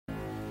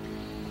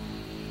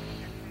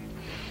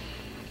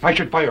I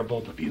should fire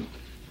both of you.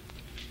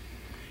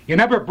 You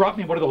never brought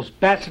me one of those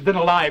bastards in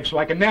alive so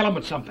I can nail him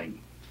with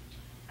something.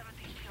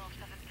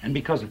 And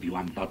because of you,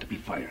 I'm about to be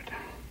fired.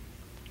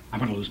 I'm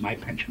going to lose my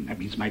pension. That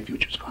means my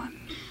future's gone.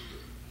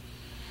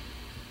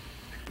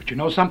 But you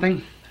know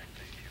something?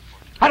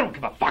 I don't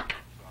give a fuck.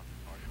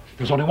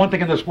 There's only one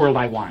thing in this world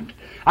I want.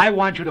 I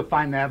want you to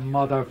find that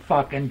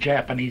motherfucking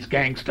Japanese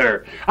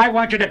gangster. I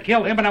want you to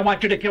kill him, and I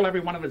want you to kill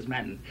every one of his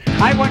men.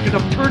 I want you to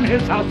turn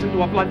his house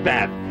into a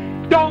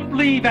bloodbath. Don't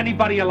leave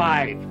anybody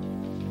alive.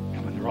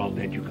 And when they're all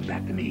dead, you come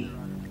back to me.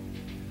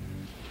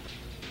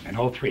 And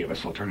all three of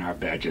us will turn our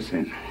badges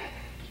in.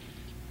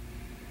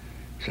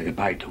 Say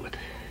goodbye to it.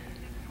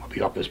 We'll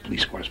be off this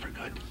police force for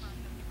good.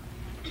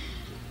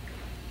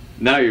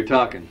 Now you're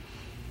talking.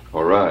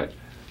 All right.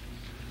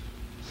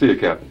 See you,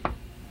 Captain.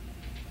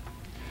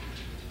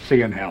 See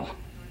you in hell.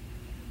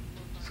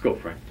 Let's go,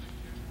 Frank.